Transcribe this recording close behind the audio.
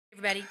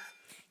everybody.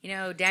 You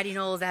know, Daddy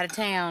Noel's out of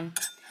town.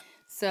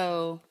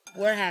 So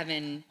we're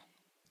having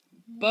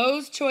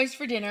Bo's choice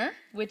for dinner,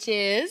 which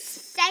is...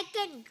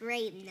 Second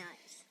grape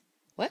nuts.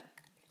 What?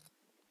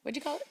 What'd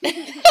you call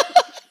it?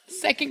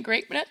 Second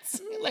grape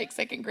nuts? Like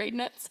second grade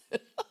nuts?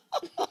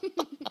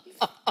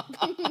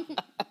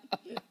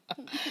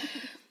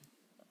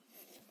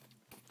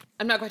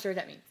 I'm not quite sure what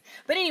that means.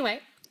 But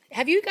anyway,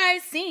 have you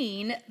guys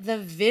seen the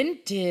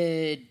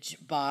vintage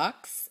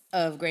box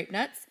of grape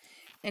nuts?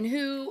 And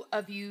who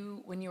of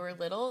you, when you were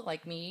little,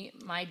 like me,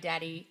 my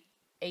daddy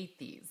ate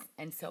these.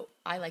 And so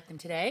I like them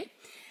today.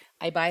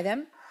 I buy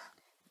them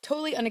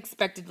totally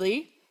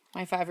unexpectedly.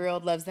 My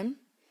 5-year-old loves them.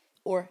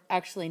 Or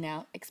actually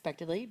now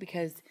expectedly,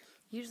 because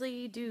usually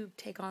you do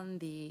take on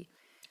the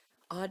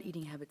odd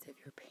eating habits of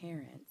your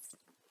parents,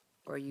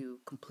 or you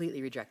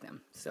completely reject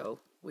them. So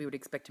we would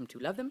expect him to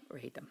love them or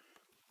hate them.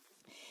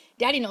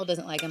 Daddy Noel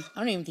doesn't like them. I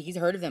don't even think he's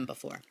heard of them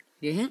before.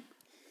 Yeah.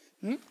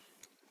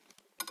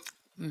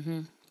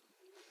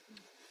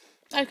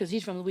 That's because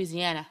he's from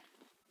Louisiana.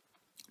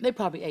 They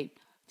probably ate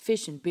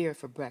fish and beer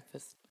for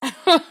breakfast. How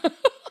do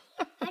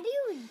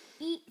you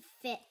eat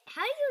fit?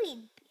 How do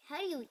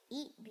you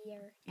eat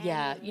beer?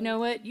 Yeah, you know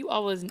what? You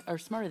always are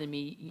smarter than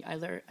me. I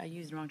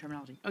used the wrong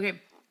terminology.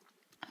 Okay.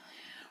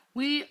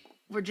 We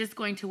were just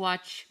going to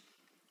watch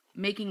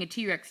Making a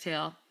T-Rex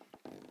Tail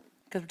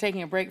because we're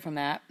taking a break from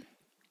that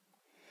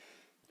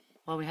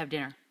while we have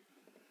dinner.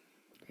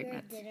 Grape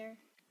nuts. Dinner.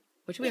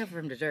 What should we have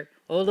for dessert?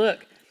 Oh,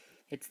 look.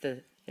 It's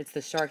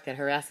the shark that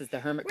harasses the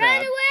hermit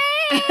crab. Run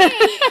away!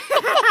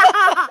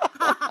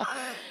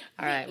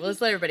 All right, well, let's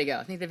let everybody go.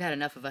 I think they've had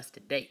enough of us to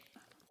date.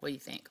 What do you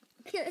think?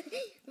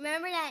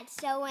 Remember that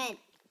show when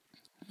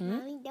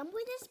Mommy, don't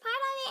put this part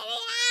on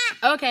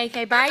the video.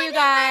 Okay, bye, you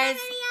guys.